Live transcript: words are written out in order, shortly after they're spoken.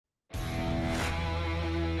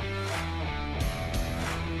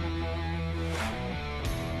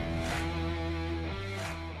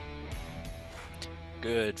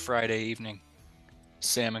Good Friday evening.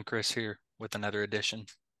 Sam and Chris here with another edition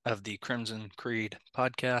of the Crimson Creed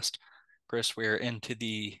podcast. Chris, we are into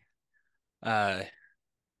the uh,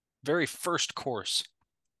 very first course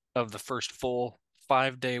of the first full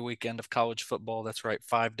 5-day weekend of college football. That's right,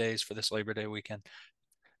 5 days for this Labor Day weekend.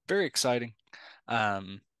 Very exciting.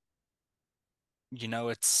 Um,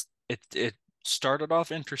 it started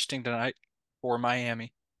off interesting tonight for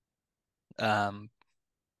Miami, um,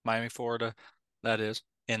 Miami, Florida, that is,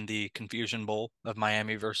 in the Confusion Bowl of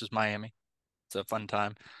Miami versus Miami. It's a fun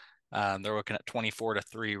time. They're looking at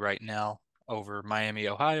 24-3 right now over Miami,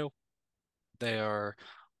 Ohio. They are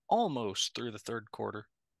almost through the third quarter.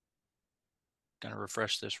 Gonna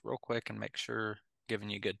refresh this real quick and make sure giving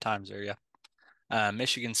you good times there. Yeah.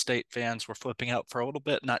 Michigan State fans were flipping out for a little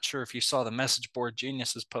bit. Not sure if you saw the message board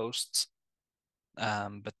geniuses posts,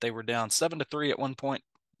 but they were down 7-3 at one point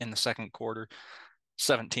in the second quarter.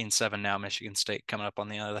 17-7 now. Michigan State coming up on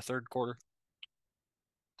the end of the third quarter.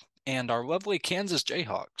 And our lovely Kansas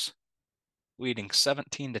Jayhawks leading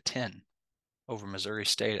 17-10 over Missouri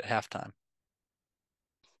State at halftime.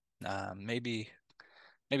 Maybe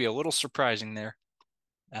a little surprising there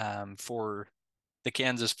for the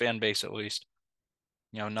Kansas fan base at least.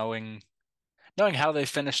 Knowing how they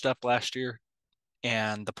finished up last year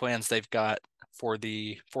and the plans they've got for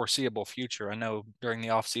the foreseeable future. I know during the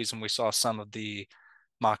offseason we saw some of the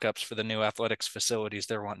mock-ups for the new athletics facilities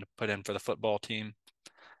they're wanting to put in for the football team.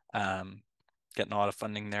 Um, Getting a lot of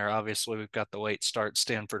funding there. Obviously, we've got the late start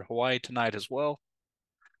Stanford, Hawaii tonight as well.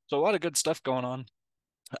 So a lot of good stuff going on.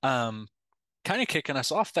 Kind of kicking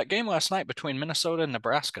us off, that game last night between Minnesota and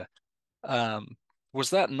Nebraska. Um,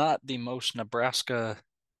 was that not the most Nebraska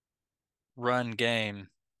run game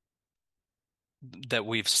that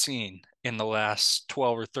we've seen in the last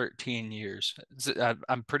 12 or 13 years?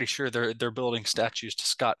 I'm pretty sure they're building statues to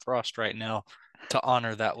Scott Frost right now to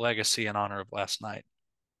honor that legacy in honor of last night.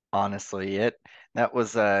 Honestly, it that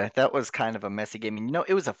was kind of a messy game. And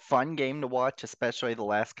it was a fun game to watch, especially the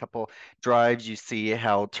last couple drives. You see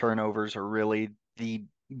how turnovers are really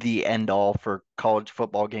the end all for college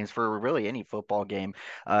football games, for really any football game.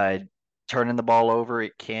 Uh, Turning the ball over,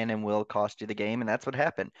 it can and will cost you the game, and that's what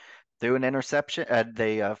happened. Threw an interception,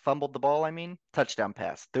 they fumbled the ball. I mean, touchdown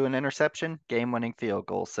pass. Threw an interception, game-winning field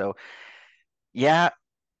goal. So yeah,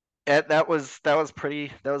 that was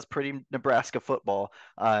pretty Nebraska football.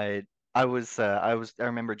 I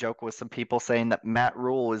remember joking with some people saying that Matt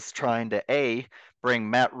Rule is trying to bring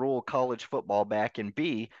Matt Rule college football back, and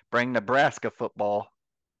B, bring Nebraska football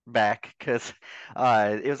back, because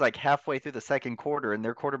it was like halfway through the second quarter and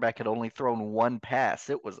their quarterback had only thrown one pass.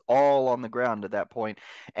 It was all on the ground at that point.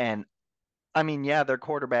 And I mean, yeah, their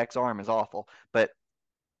quarterback's arm is awful, but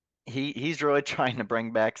he's really trying to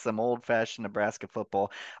bring back some old-fashioned Nebraska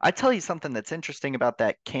football. I tell you something that's interesting about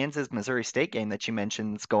that Kansas Missouri State game that you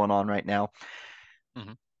mentioned that's going on right now.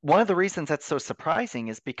 Mhm. One of the reasons that's so surprising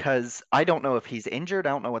is because I don't know if he's injured. I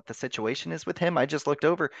don't know what the situation is with him. I just looked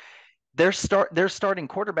over. Their starting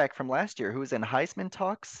quarterback from last year, who was in Heisman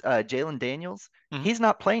talks, Jalen Daniels. Mhm. He's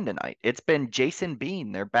not playing tonight. It's been Jason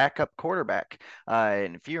Bean, their backup quarterback.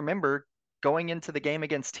 And if you remember, going into the game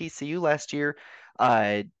against TCU last year,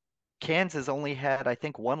 uh, Kansas only had, I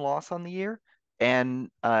think, one loss on the year, and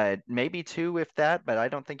maybe two, if that, but I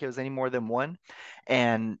don't think it was any more than one.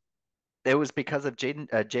 And it was because of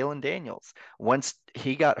Jalen Daniels. Once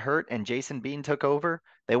he got hurt and Jason Bean took over,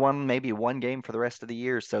 they won maybe one game for the rest of the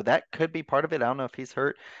year. So that could be part of it. I don't know if he's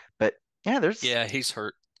hurt, but yeah, there's Yeah, he's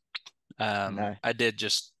hurt. no. I did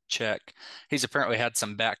just check. He's apparently had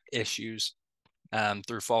some back issues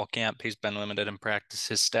through fall camp. He's been limited in practice.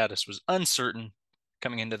 His status was uncertain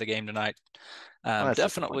coming into the game tonight. Well, that's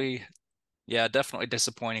disappointing. Definitely, yeah, definitely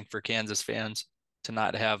disappointing for Kansas fans to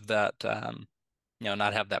not have that,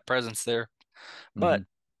 not have that presence there. Hmm. But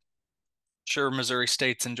sure, Missouri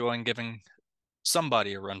State's enjoying giving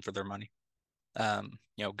somebody a run for their money.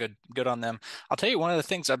 Good on them. I'll tell you one of the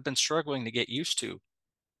things I've been struggling to get used to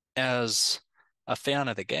as a fan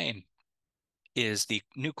of the game is the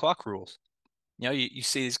new clock rules. You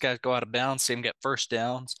see these guys go out of bounds, see them get first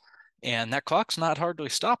downs, and that clock's not hardly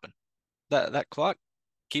stopping. That clock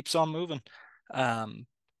keeps on moving. Um,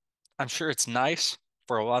 I'm sure it's nice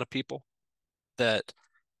for a lot of people that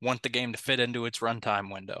want the game to fit into its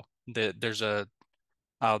runtime window. There's a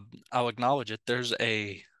I'll I'll acknowledge it. There's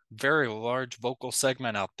a very large vocal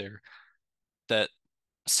segment out there that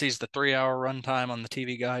sees the 3 hour runtime on the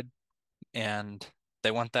TV guide, and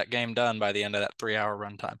they want that game done by the end of that 3 hour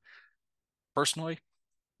runtime. Personally,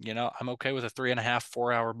 I'm okay with a 3.5,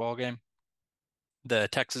 4 hour ball game. The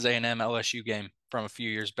Texas A&M LSU game from a few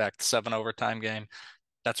years back, the seven overtime game,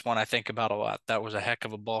 That's one I think about a lot. That was a heck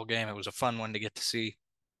of a ball game. It was a fun one to get to see.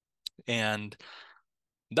 And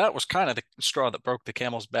that was kind of the straw that broke the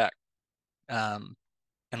camel's back, um,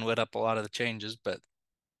 and lit up a lot of the changes. But,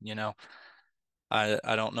 you know,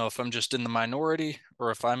 I don't know if I'm just in the minority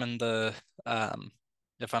or if I'm in um,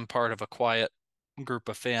 if I'm part of a quiet group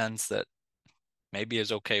of fans that maybe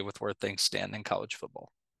is okay with where things stand in college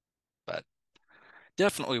football. But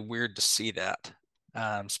definitely weird to see that.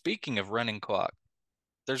 Speaking of running clock,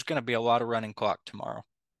 there's going to be a lot of running clock tomorrow,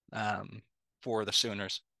 um, for the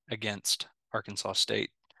Sooners against Arkansas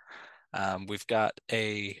State. We've got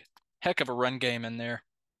a heck of a run game in there,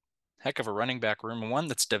 heck of a running back room, and one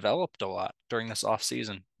that's developed a lot during this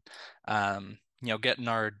offseason. Getting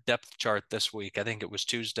our depth chart this week, I think it was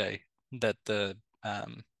Tuesday that the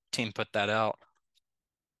team put that out.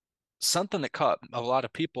 Something that caught a lot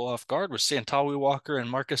of people off guard was seeing Tawee Walker and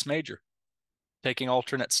Marcus Major taking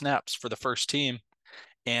alternate snaps for the first team,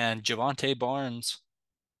 and Javante Barnes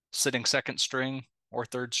sitting second string or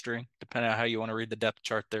third string, depending on how you want to read the depth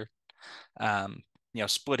chart there. Um,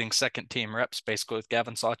 splitting second team reps basically with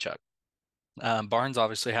Gavin Sawchuk. Barnes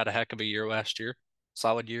obviously had a heck of a year last year,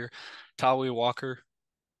 solid year. Tawee Walker,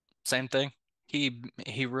 same thing.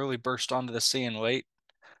 He really burst onto the scene late.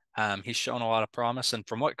 He's shown a lot of promise, and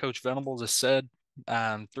from what Coach Venables has said,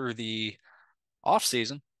 through the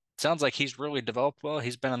offseason, sounds like he's really developed well.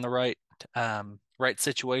 He's been in the right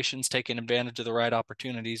situations, taking advantage of the right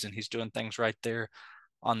opportunities, and he's doing things right there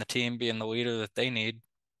on the team, being the leader that they need.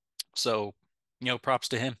 So, props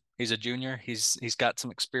to him. He's a junior. He's got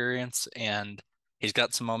some experience and he's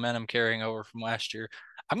got some momentum carrying over from last year.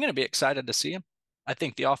 I'm going to be excited to see him. I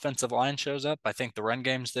think the offensive line shows up. I think the run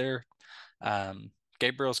game's there.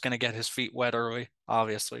 Gabriel's going to get his feet wet early,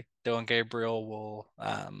 obviously. Dylan Gabriel will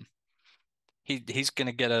he's going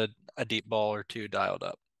to get a deep ball or two dialed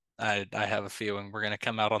up. I have a feeling we're going to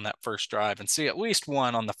come out on that first drive and see at least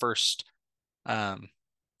one on the first, um,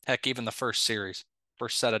 heck, even the first series,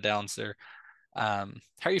 first set of downs there. How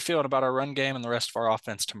are you feeling about our run game and the rest of our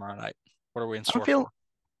offense tomorrow night? What are we in I'm store feel for?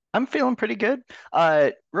 I'm feeling pretty good.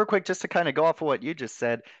 Real quick, just to kind of go off of what you just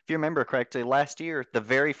said, if you remember correctly, last year, the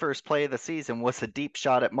very first play of the season was a deep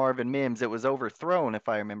shot at Marvin Mims. It was overthrown, if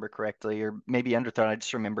I remember correctly, or maybe underthrown. I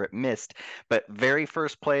just remember it missed. But very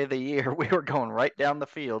first play of the year, we were going right down the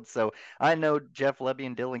field. So I know Jeff Lebby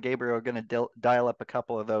and Dylan Gabriel are going to dial up a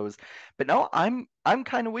couple of those. But no, I'm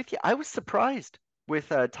kind of with you. I was surprised with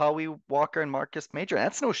Tawee Walker and Marcus Major.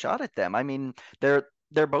 That's no shot at them. I mean,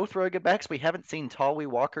 they're both really good backs. We haven't seen Tawee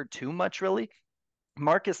Walker too much really.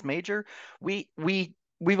 Marcus Major, we've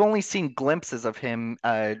only seen glimpses of him,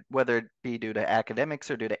 whether it be due to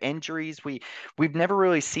academics or due to injuries. We've never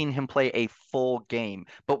really seen him play a full game.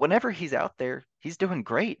 But whenever he's out there, he's doing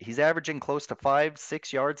great. He's averaging close to 5,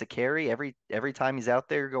 6 yards a carry every time he's out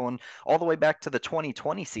there, going all the way back to the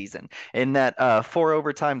 2020 season. In that four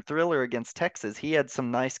overtime thriller against Texas, he had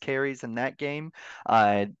some nice carries in that game.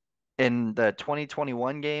 Uh, in the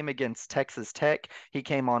 2021 game against Texas Tech, he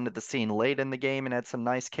came onto the scene late in the game and had some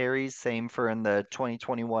nice carries. Same for in the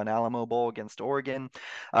 2021 Alamo Bowl against Oregon.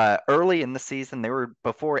 Early in the season,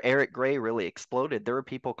 before Eric Gray really exploded. There were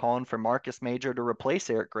people calling for Marcus Major to replace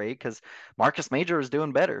Eric Gray because Marcus Major is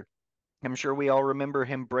doing better. I'm sure we all remember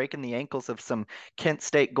him breaking the ankles of some Kent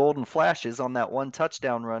State Golden Flashes on that one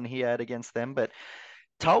touchdown run he had against them. But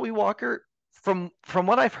Tawee Walker, from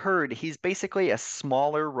what I've heard, he's basically a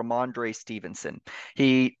smaller Ramondre Stevenson.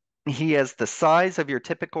 He has the size of your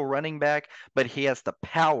typical running back, but he has the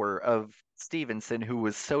power of Stevenson, who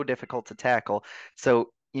was so difficult to tackle.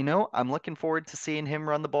 So, I'm looking forward to seeing him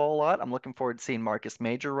run the ball a lot. I'm looking forward to seeing Marcus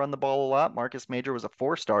Major run the ball a lot. Marcus Major was a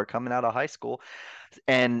four-star coming out of high school.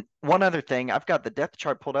 And one other thing, I've got the depth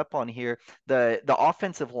chart pulled up on here. The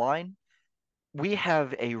offensive line, we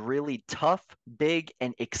have a really tough, big,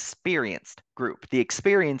 and experienced group. The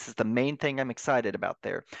experience is the main thing I'm excited about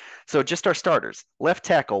there. So just our starters. Left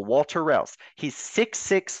tackle, Walter Rouse. He's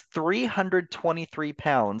 6'6", 323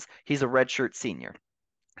 pounds. He's a redshirt senior.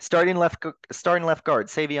 Starting left guard,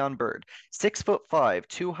 Savion Byrd, 6'5",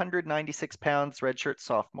 296 pounds, redshirt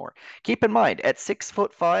sophomore. Keep in mind, at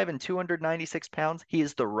 6'5" and 296 pounds, he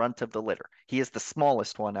is the runt of the litter. He is the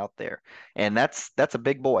smallest one out there, and that's a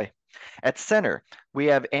big boy. At center, we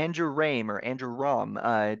have Andrew Rame or Andrew Rom,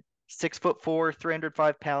 6'4",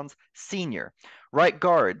 305 pounds, senior. Right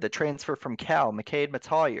guard, the transfer from Cal, McCade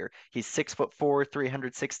Matayer. He's 6'4",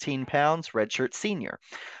 316 pounds, redshirt senior.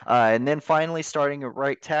 And then finally, starting at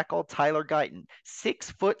right tackle, Tyler Guyton,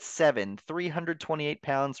 6'7", 328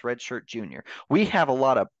 pounds, redshirt junior. We have a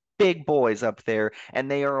lot of big boys up there, and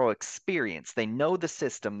they are all experienced. They know the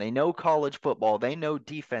system, they know college football, they know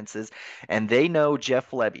defenses, and they know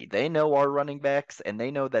Jeff Levy. They know our running backs, and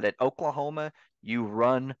they know that at Oklahoma, you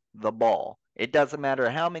run the ball. It doesn't matter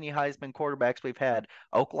how many Heisman quarterbacks we've had,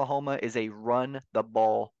 Oklahoma is a run the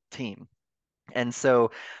ball team. And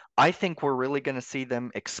so I think we're really going to see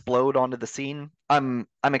them explode onto the scene. I'm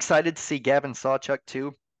excited to see Gavin Sawchuk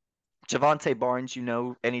too. Javante Barnes,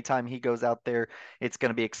 anytime he goes out there, it's going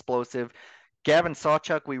to be explosive. Gavin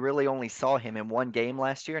Sawchuk, we really only saw him in one game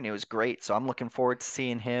last year, and it was great. So I'm looking forward to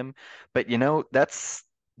seeing him. But that's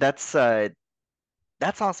that's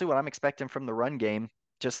honestly what I'm expecting from the run game.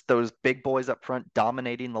 Just those big boys up front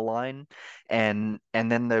dominating the line, and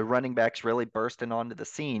then the running backs really bursting onto the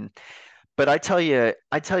scene. But I tell you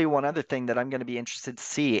one other thing that I'm going to be interested to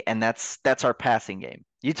see, and that's our passing game.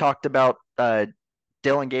 You talked about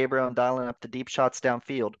Dylan Gabriel and dialing up the deep shots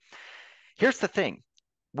downfield. Here's the thing.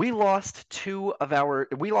 We lost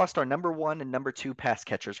our number one and number two pass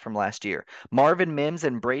catchers from last year. Marvin Mims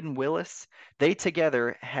and Braden Willis, they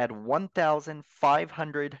together had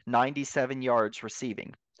 1,597 yards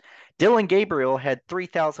receiving. Dylan Gabriel had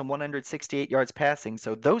 3,168 yards passing,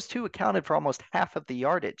 so those two accounted for almost half of the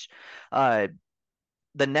yardage. Uh,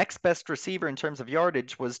 the next best receiver in terms of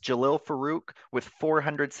yardage was Jalil Farouk with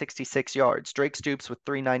 466 yards, Drake Stoops with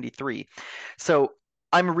 393. So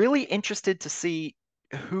I'm really interested to see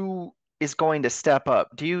who is going to step up.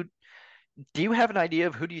 Do you have an idea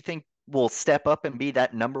of who do you think will step up and be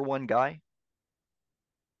that number one guy?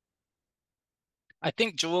 I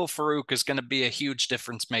think Jalil Farouk is going to be a huge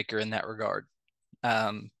difference maker in that regard.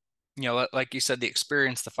 Um, like you said, the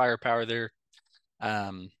experience, the firepower there.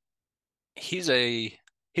 Um, he's a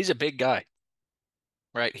he's a big guy,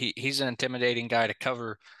 right? He's an intimidating guy to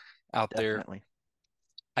cover out there. Definitely.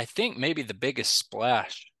 I think maybe the biggest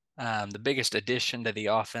splash, the biggest addition to the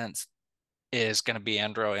offense is going to be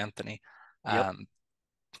Andrew Anthony, Yep. um,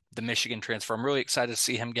 the Michigan transfer. I'm really excited to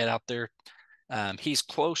see him get out there. He's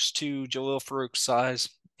close to Jalil Farouk's size.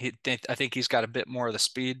 I think he's got a bit more of the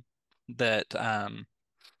speed that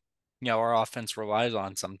our offense relies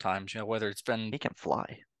on sometimes. Whether it's been He can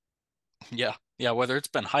fly. whether it's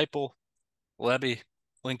been Heupel, Levy,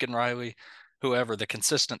 Lincoln Riley, whoever, the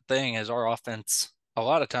consistent thing is our offense a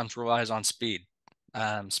lot of times relies on speed,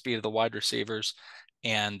 speed of the wide receivers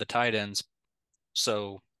and the tight ends.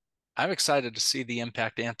 So I'm excited to see the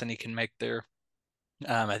impact Anthony can make there.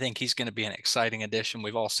 I think he's going to be an exciting addition.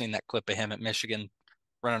 We've all seen that clip of him at Michigan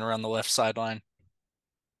running around the left sideline,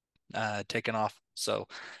 taking off. So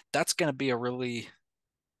that's going to be a really,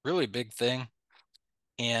 really big thing.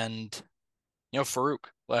 And, Farouk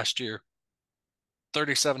last year,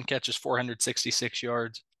 37 catches, 466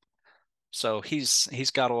 yards. So he's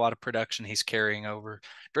got a lot of production he's carrying over.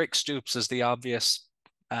 Drake Stoops is the obvious,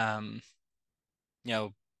 um, you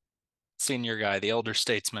know, senior guy, the elder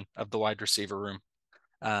statesman of the wide receiver room.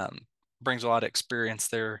 Um, brings a lot of experience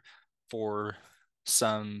there for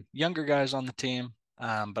some younger guys on the team,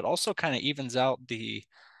 but also kind of evens out the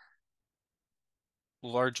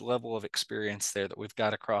large level of experience there that we've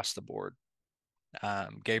got across the board.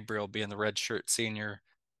 Gabriel being the redshirt senior,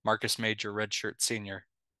 Marcus Major redshirt senior,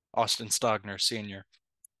 Austin Stogner senior.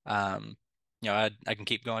 Um, I can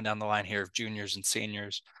keep going down the line here of juniors and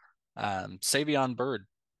seniors. Savion Byrd,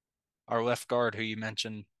 our left guard, who you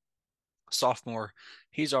mentioned, sophomore,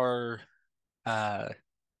 he's our uh,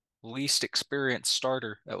 least experienced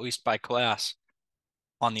starter, at least by class,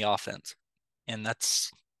 on the offense. And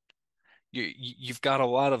you've got a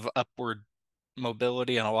lot of upward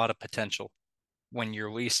mobility and a lot of potential when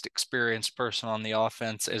your least experienced person on the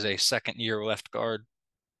offense is a second year left guard.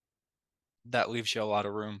 That leaves you a lot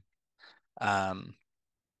of room. Um,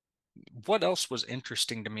 what else was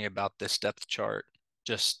interesting to me about this depth chart,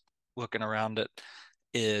 just looking around it,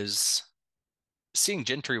 is seeing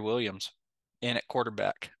Gentry Williams in at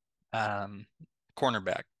um,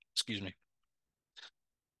 cornerback, excuse me.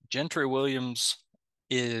 Gentry Williams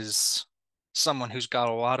is someone who's got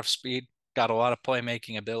a lot of speed, got a lot of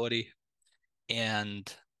playmaking ability,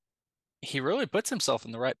 and he really puts himself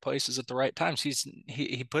in the right places at the right times.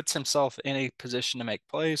 He puts himself in a position to make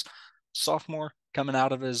plays. Sophomore coming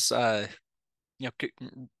out of his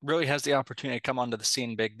really has the opportunity to come onto the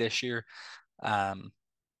scene big this year. Um,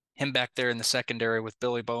 him back there in the secondary with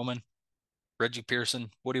Billy Bowman, Reggie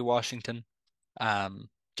Pearson, Woody Washington,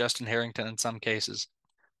 Justin Harrington in some cases.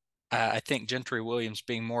 I think Gentry Williams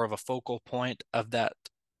being more of a focal point of that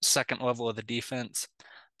second level of the defense,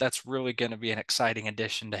 that's really going to be an exciting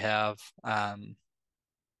addition to have, and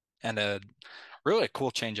a really a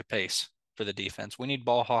cool change of pace for the defense. We need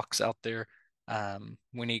ball hawks out there.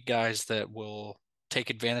 We need guys that will take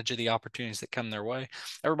advantage of the opportunities that come their way.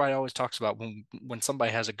 Everybody always talks about when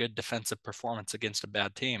somebody has a good defensive performance against a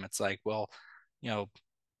bad team, it's like, well, you know,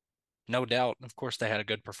 no doubt, of course they had a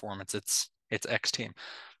good performance. It's X team.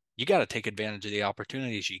 You got to take advantage of the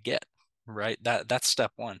opportunities you get, right? That's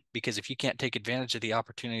step one. Because if you can't take advantage of the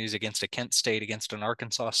opportunities against a Kent State, against an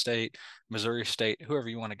Arkansas State, Missouri State, whoever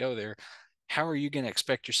you want to go there, how are you going to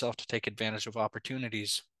expect yourself to take advantage of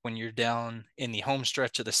opportunities when you're down in the home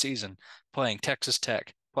stretch of the season, playing Texas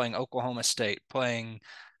Tech, playing Oklahoma State, playing,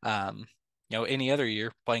 um, any other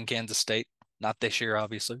year, playing Kansas State? Not this year,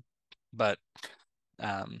 obviously, but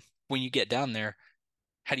when you get down there,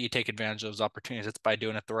 how do you take advantage of those opportunities? It's by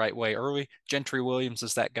doing it the right way early. Gentry Williams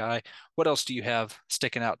is that guy. What else do you have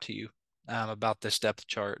sticking out to you about this depth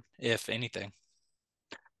chart, if anything?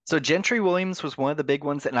 So Gentry Williams was one of the big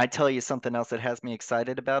ones, and I tell you something else that has me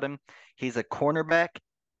excited about him. He's a cornerback.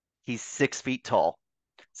 He's 6 feet tall.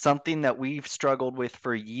 Something that we've struggled with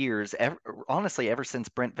for years, honestly, ever since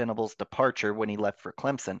Brent Venables' departure when he left for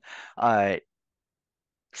Clemson. Uh,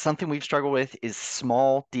 Something we've struggled with is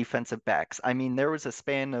small defensive backs. I mean, there was a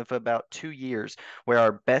span of about 2 years where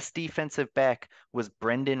our best defensive back was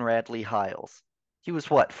Brendan Radley Hiles. He was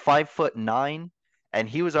what, 5'9", and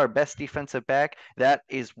he was our best defensive back. That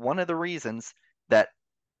is one of the reasons that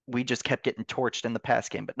we just kept getting torched in the pass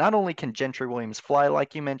game. But not only can Gentry Williams fly,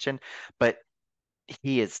 like you mentioned, but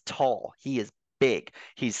he is tall. He is big.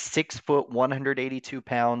 He's 6 foot, 182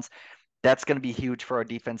 pounds. That's going to be huge for our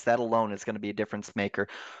defense. That alone is going to be a difference maker.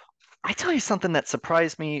 I tell you something that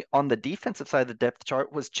surprised me on the defensive side of the depth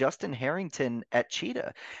chart was Justin Harrington at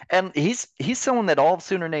Cheetah. And he's someone that all of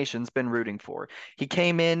Sooner Nation's been rooting for. He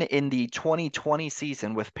came in the 2020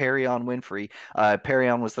 season with Perrion Winfrey.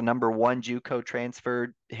 Perrion was the number one JUCO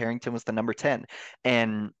transfer. Harrington was the number 10.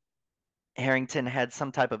 And Harrington had some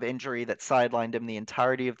type of injury that sidelined him the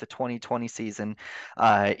entirety of the 2020 season.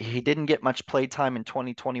 He didn't get much play time in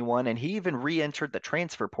 2021, and he even re-entered the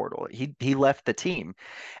transfer portal. He left the team.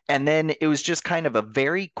 And then it was just kind of a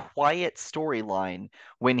very quiet storyline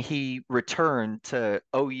when he returned to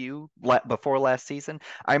OU before last season.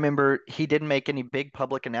 I remember he didn't make any big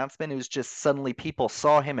public announcement. It was just suddenly people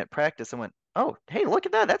saw him at practice and went, "Oh, hey, look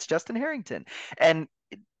at that. That's Justin Harrington." And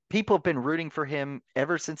people have been rooting for him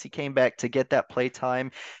ever since he came back to get that play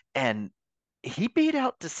time. And he beat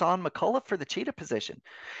out Dasan McCullough for the Cheetah position.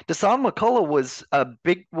 Dasan McCullough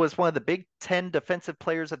was one of the Big Ten Defensive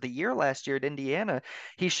Players of the Year last year at Indiana.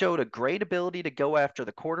 He showed a great ability to go after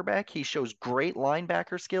the quarterback. He shows great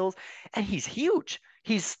linebacker skills, and he's huge.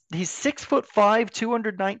 He's 6'5",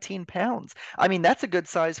 219 pounds. I mean, that's a good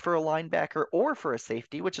size for a linebacker or for a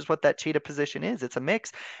safety, which is what that Cheetah position is. It's a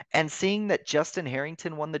mix. And seeing that Justin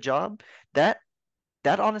Harrington won the job, that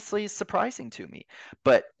honestly is surprising to me.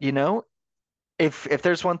 But if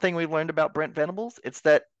there's one thing we've learned about Brent Venables, it's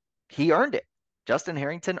that he earned it. Justin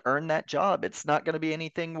Harrington earned that job. It's not going to be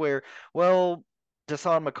anything where, well,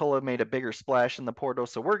 Dasan McCullough made a bigger splash in the portal,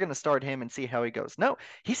 so we're going to start him and see how he goes. No,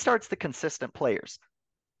 he starts the consistent players.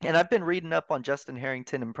 And I've been reading up on Justin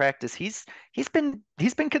Harrington in practice. He's been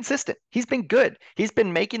consistent. He's been good. He's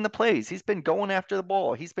been making the plays. He's been going after the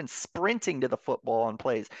ball. He's been sprinting to the football on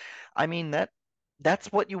plays. I mean,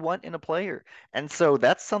 that's what you want in a player. And so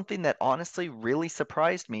that's something that honestly really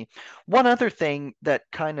surprised me. One other thing that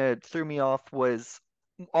kind of threw me off was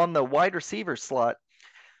on the wide receiver slot.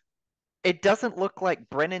 It doesn't look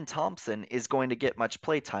like Brennan Thompson is going to get much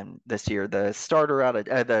play time this year. The starter out of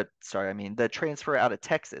the transfer out of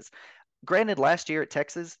Texas. Granted, last year at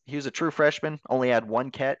Texas, he was a true freshman, only had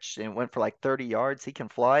one catch and went for like 30 yards. He can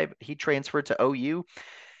fly. He transferred to OU.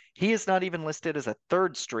 He is not even listed as a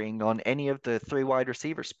third string on any of the three wide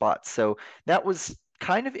receiver spots. So that was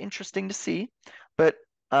kind of interesting to see, but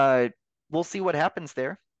we'll see what happens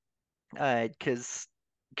there. Because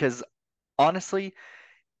honestly,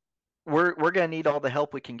 we're gonna need all the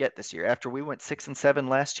help we can get this year. After we went 6-7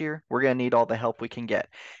 last year, we're gonna need all the help we can get.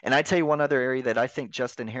 And I tell you one other area that I think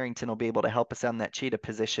Justin Harrington will be able to help us on that Cheetah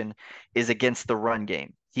position is against the run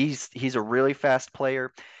game. He's a really fast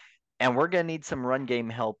player, and we're gonna need some run game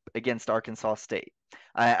help against Arkansas State.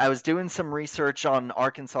 I was doing some research on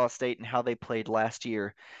Arkansas State and how they played last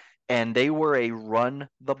year, and they were a run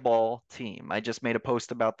the ball team. I just made a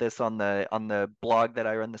post about this on the blog that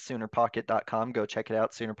I run, the Soonerpocket.com. Go check it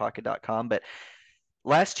out, Soonerpocket.com. But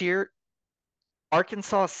last year,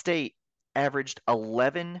 Arkansas State averaged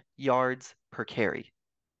 11 yards per carry.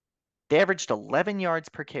 They averaged 11 yards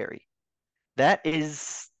per carry. That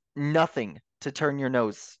is nothing to turn your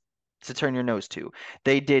nose to.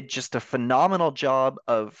 They did just a phenomenal job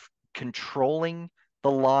of controlling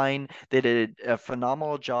The line, they did a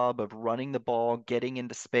phenomenal job of running the ball, getting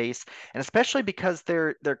into space, and especially because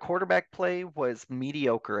their quarterback play was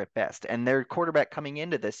mediocre at best. And their quarterback coming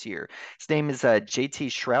into this year, his name is JT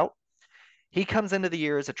Shrout. He comes into the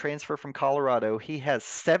year as a transfer from Colorado. He has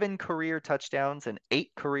 7 career touchdowns and 8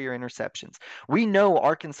 career interceptions. We know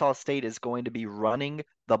Arkansas State is going to be running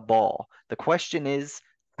the ball. The question is,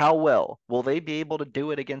 how well will they be able to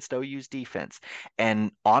do it against OU's defense?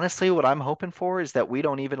 And honestly, what I'm hoping for is that we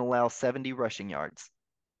don't even allow 70 rushing yards.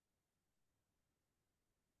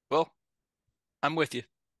 Well, I'm with you.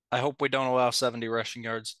 I hope we don't allow 70 rushing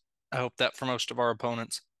yards. I hope that for most of our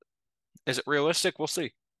opponents. Is it realistic? We'll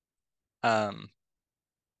see. Um,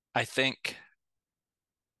 I think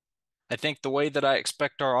I think the way that I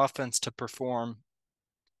expect our offense to perform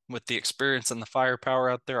with the experience and the firepower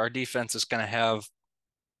out there, our defense is going to have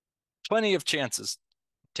plenty of chances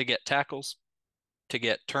to get tackles, to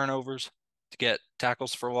get turnovers, to get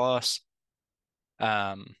tackles for loss.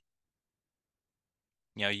 Um,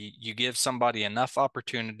 you give somebody enough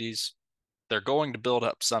opportunities, they're going to build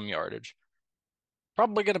up some yardage.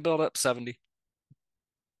 Probably going to build up 70.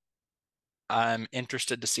 I'm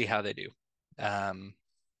interested to see how they do. Um,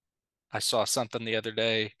 I saw something the other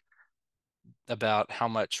day about how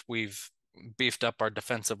much we've beefed up our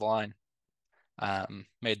defensive line,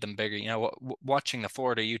 made them bigger. Watching the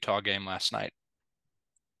Florida Utah game last night,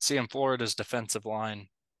 seeing Florida's defensive line,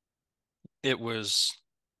 it was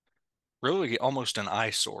really almost an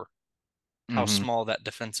eyesore how Hmm. small that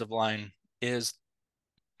defensive line is,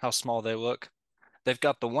 how small they look. They've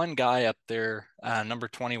got the one guy up there, number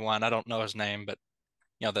 21. I don't know his name, but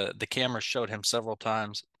the camera showed him several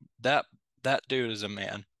times. That that dude is a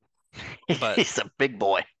man. But He's a big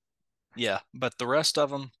boy. yeah, but the rest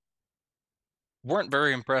of them weren't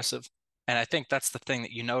very impressive. And I think that's the thing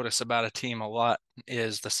that you notice about a team a lot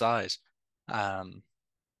is the size. Um,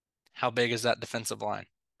 how big is that defensive line,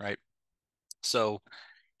 right? So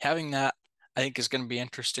having that, I think, is going to be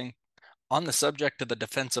interesting. On the subject of the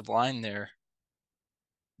defensive line there,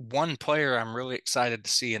 one player I'm really excited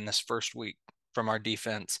to see in this first week from our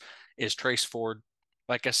defense is Trace Ford.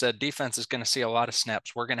 Like I said, defense is going to see a lot of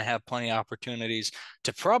snaps. We're going to have plenty of opportunities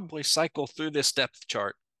to probably cycle through this depth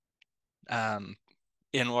chart, um,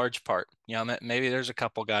 in large part. Maybe there's a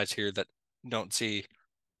couple guys here that don't see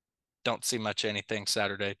don't see much anything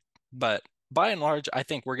Saturday, but by and large, I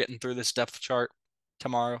think we're getting through this depth chart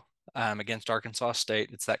tomorrow, against Arkansas State.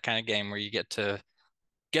 It's that kind of game where you get to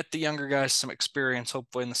get the younger guys some experience,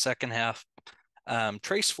 hopefully in the second half.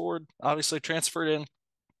 Trace Ford obviously transferred in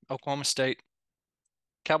Oklahoma State.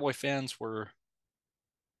 Cowboy fans were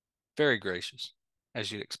very gracious,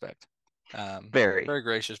 as you'd expect. Very. Very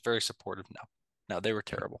gracious, very supportive. No, no, they were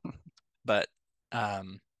terrible. But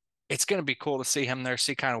um, it's going to be cool to see him there,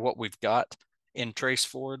 see kind of what we've got in Trace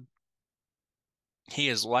Ford. He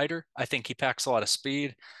is lighter. I think he packs a lot of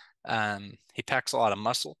speed. He packs a lot of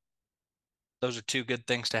muscle. Those are two good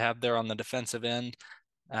things to have there on the defensive end.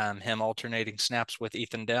 Him alternating snaps with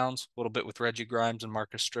Ethan Downs, a little bit with Reggie Grimes and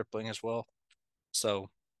Marcus Stripling as well. So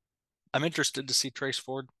I'm interested to see Trace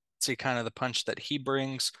Ford, see kind of the punch that he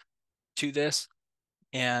brings to this.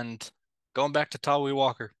 And going back to Tawi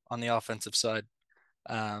Walker on the offensive side,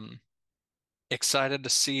 um, excited to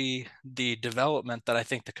see the development that I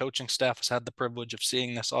think the coaching staff has had the privilege of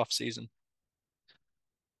seeing this offseason.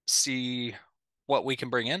 See what we can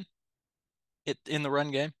bring in the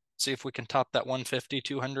run game. See if we can top that 150,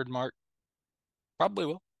 200 mark. Probably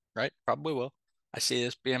will, right? Probably will. I see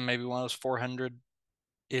this being maybe one of those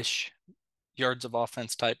 400-ish yards of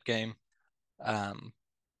offense type game, um,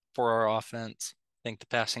 for our offense. I think the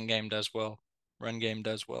passing game does well, run game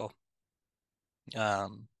does well.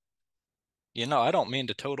 Um, I don't mean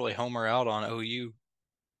to totally homer out on OU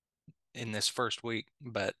in this first week,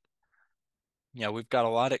 but we've got a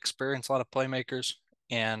lot of experience, a lot of playmakers,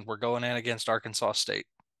 and we're going in against Arkansas State,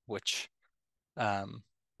 which, um,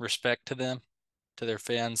 respect to them, to their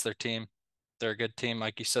fans, their team. They're a good team.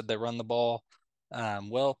 Like you said, they run the ball.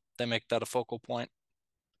 Well, they make that a focal point.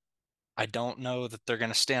 I don't know that they're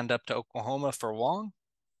going to stand up to Oklahoma for long,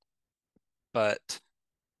 but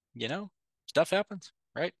you know, stuff happens,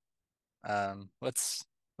 right? Let's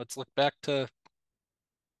look back to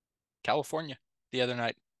California the other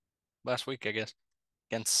night, last week, I guess,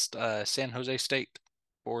 against San Jose State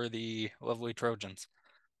for the lovely Trojans.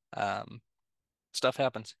 Um, Stuff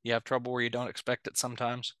happens. You have trouble where you don't expect it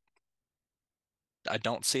sometimes. I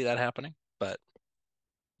don't see that happening, but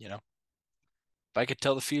if I could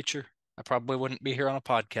tell the future, I probably wouldn't be here on a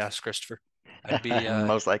podcast, Christopher. I'd be uh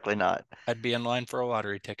Most likely not. I'd be in line for a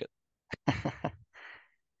lottery ticket.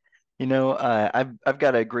 I've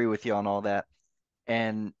got to agree with you on all that.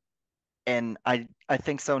 And I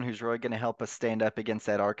think someone who's really going to help us stand up against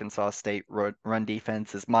that Arkansas State run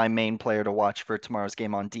defense is my main player to watch for tomorrow's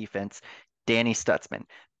game on defense, Danny Stutzman.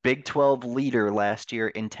 Big 12 leader last year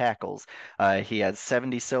in tackles. He had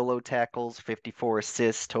 70 solo tackles, 54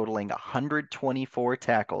 assists, totaling 124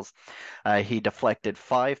 tackles. He deflected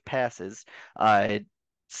 5 passes, uh,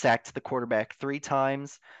 sacked the quarterback 3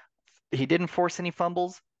 times. He didn't force any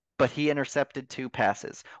fumbles, but he intercepted 2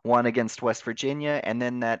 passes, one against West Virginia, and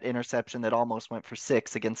then that interception that almost went for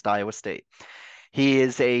 6 against Iowa State. He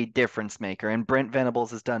is a difference maker, and Brent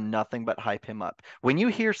Venables has done nothing but hype him up. When you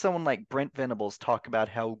hear someone like Brent Venables talk about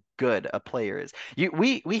how good a player is,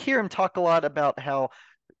 we hear him talk a lot about how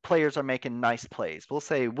players are making nice plays.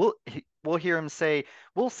 We'll hear him say,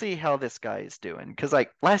 "We'll see how this guy is doing." Because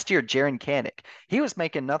like last year, Jaron Kanik, he was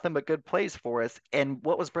making nothing but good plays for us. And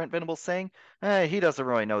what was Brent Venables saying? He doesn't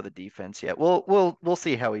really know the defense yet. We'll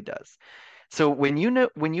see how he does. So when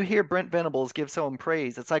you hear Brent Venables give someone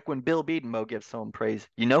praise, it's like when Bill Bedenbaugh gives someone praise.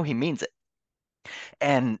 You know he means it.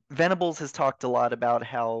 And Venables has talked a lot about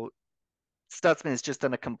how Stutzman has just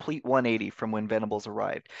done a complete 180 from when Venables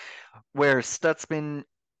arrived, where Stutzman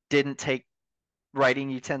didn't take writing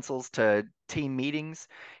utensils to team meetings.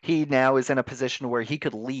 He now is in a position where he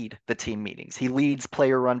could lead the team meetings. He leads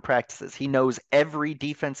player run practices. He knows every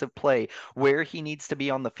defensive play, where he needs to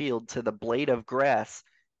be on the field to the blade of grass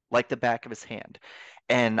like the back of his hand.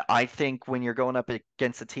 And I think when you're going up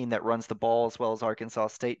against a team that runs the ball as well as Arkansas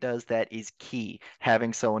State does, that is key.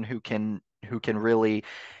 Having someone who can really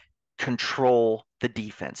control the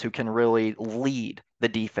defense, who can really lead the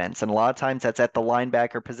defense. And a lot of times that's at the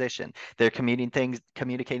linebacker position. They're communicating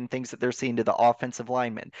things that they're seeing to the offensive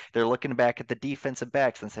linemen. They're looking back at the defensive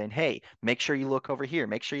backs and saying, "Hey, make sure you look over here.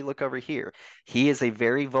 Make sure you look over here." He is a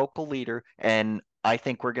very vocal leader, and I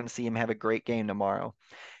think we're going to see him have a great game tomorrow.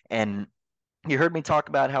 And you heard me talk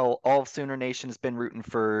about how all of Sooner Nation has been rooting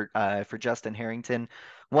for Justin Harrington.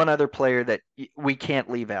 One other player that we can't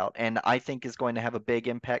leave out, and I think is going to have a big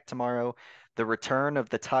impact tomorrow, the return of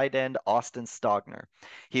the tight end Austin Stogner.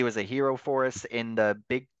 He was a hero for us in the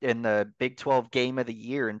Big 12 Game of the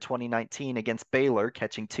Year in 2019 against Baylor,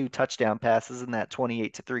 catching 2 touchdown passes in that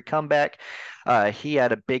 28-3 comeback. He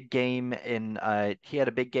had a big game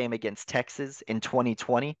against Texas in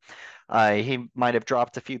 2020. He might have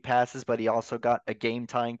dropped a few passes, but he also got a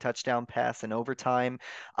game-tying touchdown pass in overtime.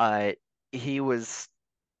 Uh, he was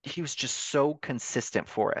he was just so consistent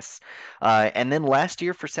for us. And then last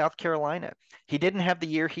year for South Carolina, he didn't have the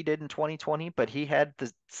year he did in 2020, but he had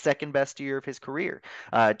the second best year of his career.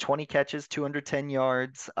 20 catches, 210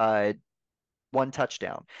 yards, 1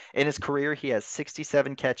 touchdown. In his career, he has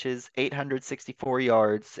 67 catches, 864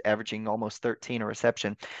 yards, averaging almost 13 a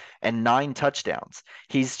reception, and 9 touchdowns.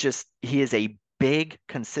 He is a big,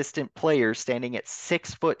 consistent player standing at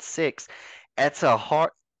 6'6". That's a hard.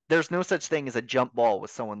 There's no such thing as a jump ball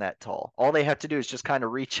with someone that tall. All they have to do is just kind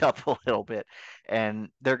of reach up a little bit, and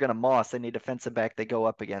they're going to moss any defensive back they go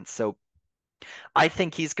up against. So I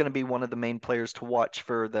think he's going to be one of the main players to watch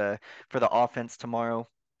for the offense tomorrow.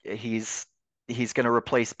 He's he's going to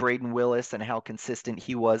replace Braden Willis and how consistent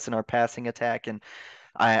he was in our passing attack, and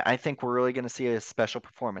I think we're really going to see a special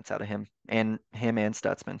performance out of him and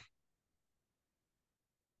Stutzman.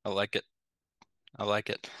 I like it. I like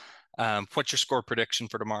it. What's your score prediction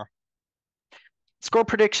for tomorrow? Score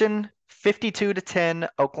prediction 52-10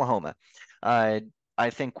 Oklahoma. Uh, I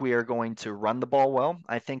think we are going to run the ball well.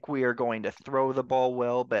 I think we are going to throw the ball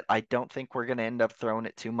well, but I don't think we're going to end up throwing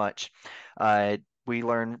it too much. Uh, we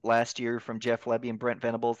learned last year from Jeff Lebby and Brent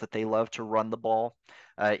Venables that they love to run the ball.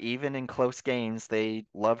 Even in close games, they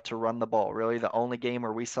love to run the ball. Really, the only game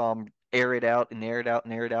where we saw them air it out and air it out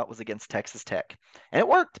and air it out was against Texas Tech. And it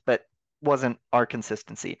worked, but wasn't our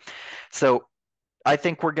consistency. So I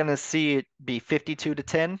think we're going to see it be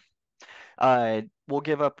 52-10. We'll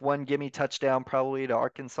give up one gimme touchdown probably to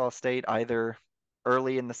Arkansas State, either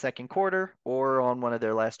early in the second quarter or on one of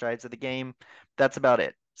their last drives of the game. That's about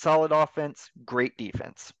it. Solid offense, great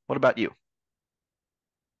defense. What about you?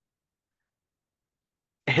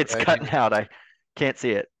 It's Ready? cutting out. I can't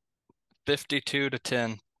see it.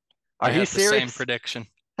 52-10. Are I you had the same serious? prediction.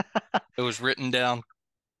 It was written down,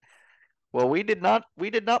 Well, we did not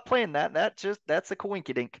plan that. That's a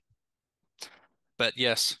coinky dink. but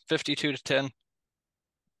yes, 52-10.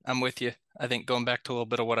 I'm with you. I think going back to a little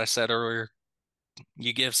bit of what I said earlier,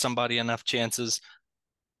 you give somebody enough chances,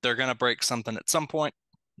 they're going to break something at some point,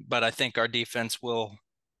 but I think our defense will,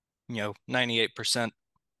 98%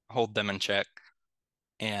 hold them in check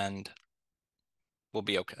and we'll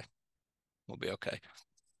be okay. We'll be okay.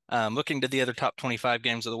 Looking to the other top 25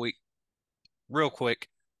 games of the week, real quick.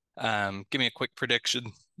 Give me a quick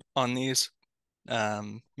prediction on these.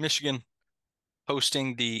 Michigan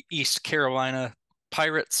hosting the East Carolina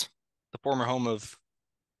Pirates, the former home of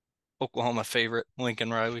Oklahoma favorite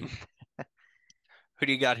Lincoln Riley. Who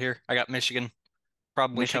do you got here? I got Michigan,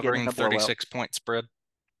 probably Michigan covering in the a blowout. 36-point spread.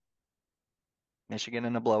 Michigan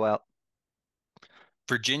in a blowout.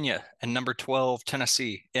 Virginia and number 12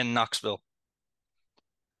 Tennessee in Knoxville.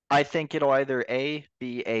 I think it'll either A,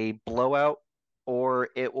 be a blowout, or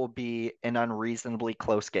it will be an unreasonably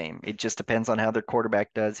close game. It just depends on how their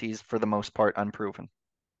quarterback does. He's, for the most part, unproven.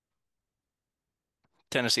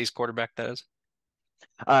 Tennessee's quarterback, that is.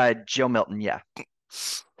 Joe Milton, yeah.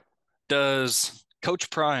 Does Coach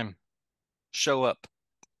Prime show up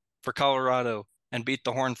for Colorado and beat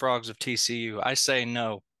the Horned Frogs of TCU? I say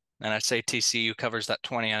no, and I say TCU covers that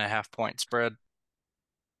 20.5-point spread.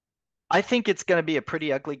 I think it's going to be a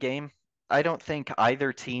pretty ugly game. I don't think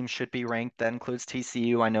either team should be ranked. That includes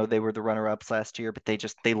TCU. I know they were the runner-ups last year, but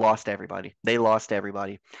they lost everybody. They lost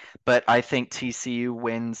everybody. But I think TCU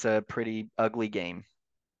wins a pretty ugly game.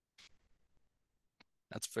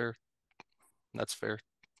 That's fair. That's fair.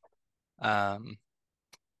 Um,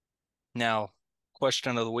 Now,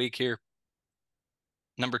 question of the week here.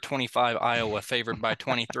 Number 25, Iowa, favored by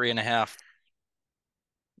 23.5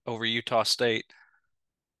 over Utah State.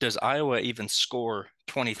 Does Iowa even score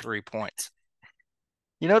 23 points?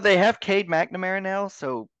 They have Cade McNamara now,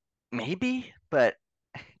 so maybe, but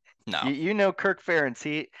No, you know Kirk Ferentz.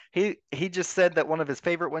 He just said that one of his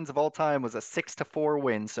favorite wins of all time was a 6-4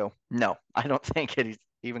 win. So no, I don't think it's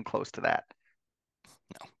even close to that.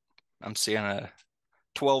 no. I'm seeing a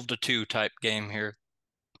 12-2 type game here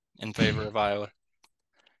in favor of Iowa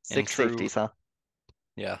in Six true, safeties, huh?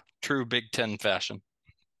 yeah, true Big Ten fashion.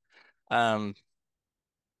 Um,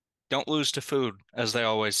 don't lose to food, as they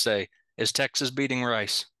always say. Is Texas beating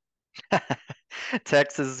Rice?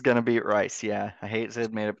 Texas is gonna beat Rice. Yeah, I hate to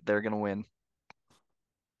admit it, but they're gonna win.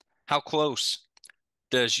 How close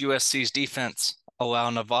does USC's defense allow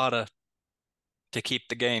Nevada to keep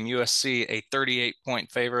the game? USC, a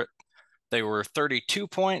 38-point favorite. They were 32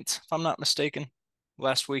 points, if I'm not mistaken,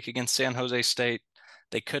 last week against San Jose State.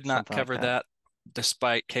 They could not Something like cover that. that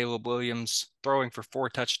despite Caleb Williams throwing for 4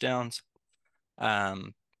 touchdowns.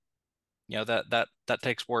 Um, that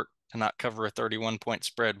takes work to not cover a 31-point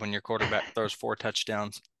spread when your quarterback throws 4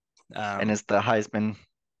 touchdowns. And is the Heisman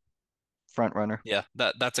front runner. Yeah,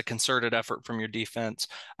 that's a concerted effort from your defense.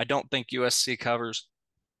 I don't think USC covers.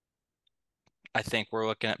 I think we're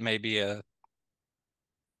looking at maybe a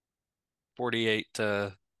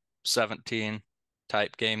 48-17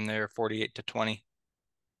 type game there, 48-20.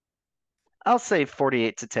 I'll say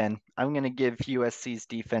 48-10. I'm going to give USC's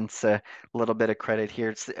defense a little bit of credit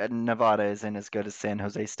here. Nevada isn't as good as San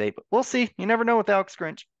Jose State, but we'll see. You never know with Alex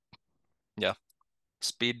Grinch. Yeah,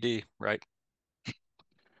 Speed D, right?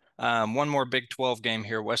 One more Big 12 game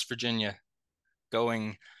here. West Virginia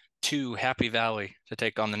going to Happy Valley to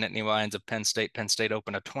take on the Nittany Lions of Penn State. Penn State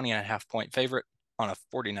opened a 20.5-point favorite on a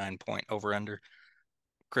 49-point over-under.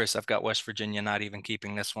 Chris, I've got West Virginia not even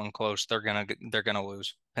keeping this one close. They're gonna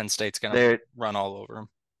lose. Penn State's gonna They're run all over them.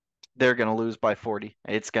 they're going to lose by 40.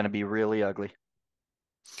 It's going to be really ugly.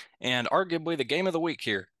 And arguably the game of the week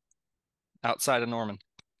here, outside of Norman,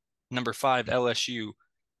 number 5 LSU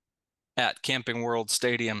at Camping World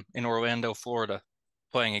Stadium in Orlando, Florida,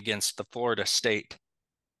 playing against the Florida State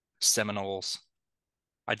Seminoles.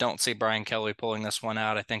 I don't see Brian Kelly pulling this one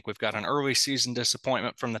out. I think we've got an early season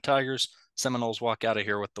disappointment from the Tigers. Seminoles walk out of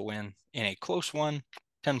here with the win in a close one,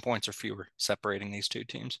 10 points or fewer separating these two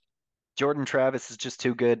teams. Jordan Travis is just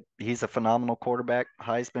too good. He's a phenomenal quarterback,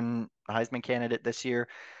 Heisman candidate this year.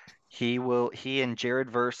 He and Jared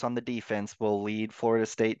Verse on the defense will lead Florida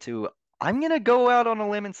State to, I'm going to go out on a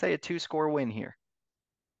limb and say, a 2-score win here.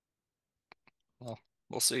 Well,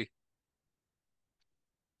 we'll see.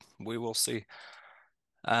 We will see.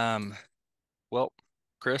 Um, well,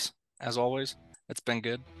 Chris, as always, it's been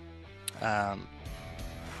good.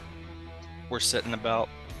 We're sitting about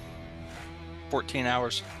 14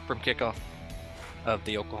 hours from kickoff of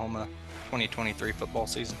the Oklahoma 2023 football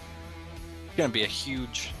season. It's going to be a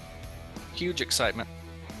huge, huge excitement.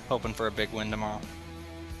 Hoping for a big win tomorrow.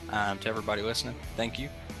 To everybody listening, thank you.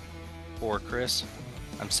 For Chris,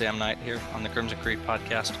 I'm Sam Knight here on the Crimson Creek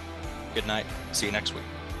podcast. Good night. See you next week.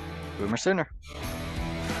 Boomer Sooner.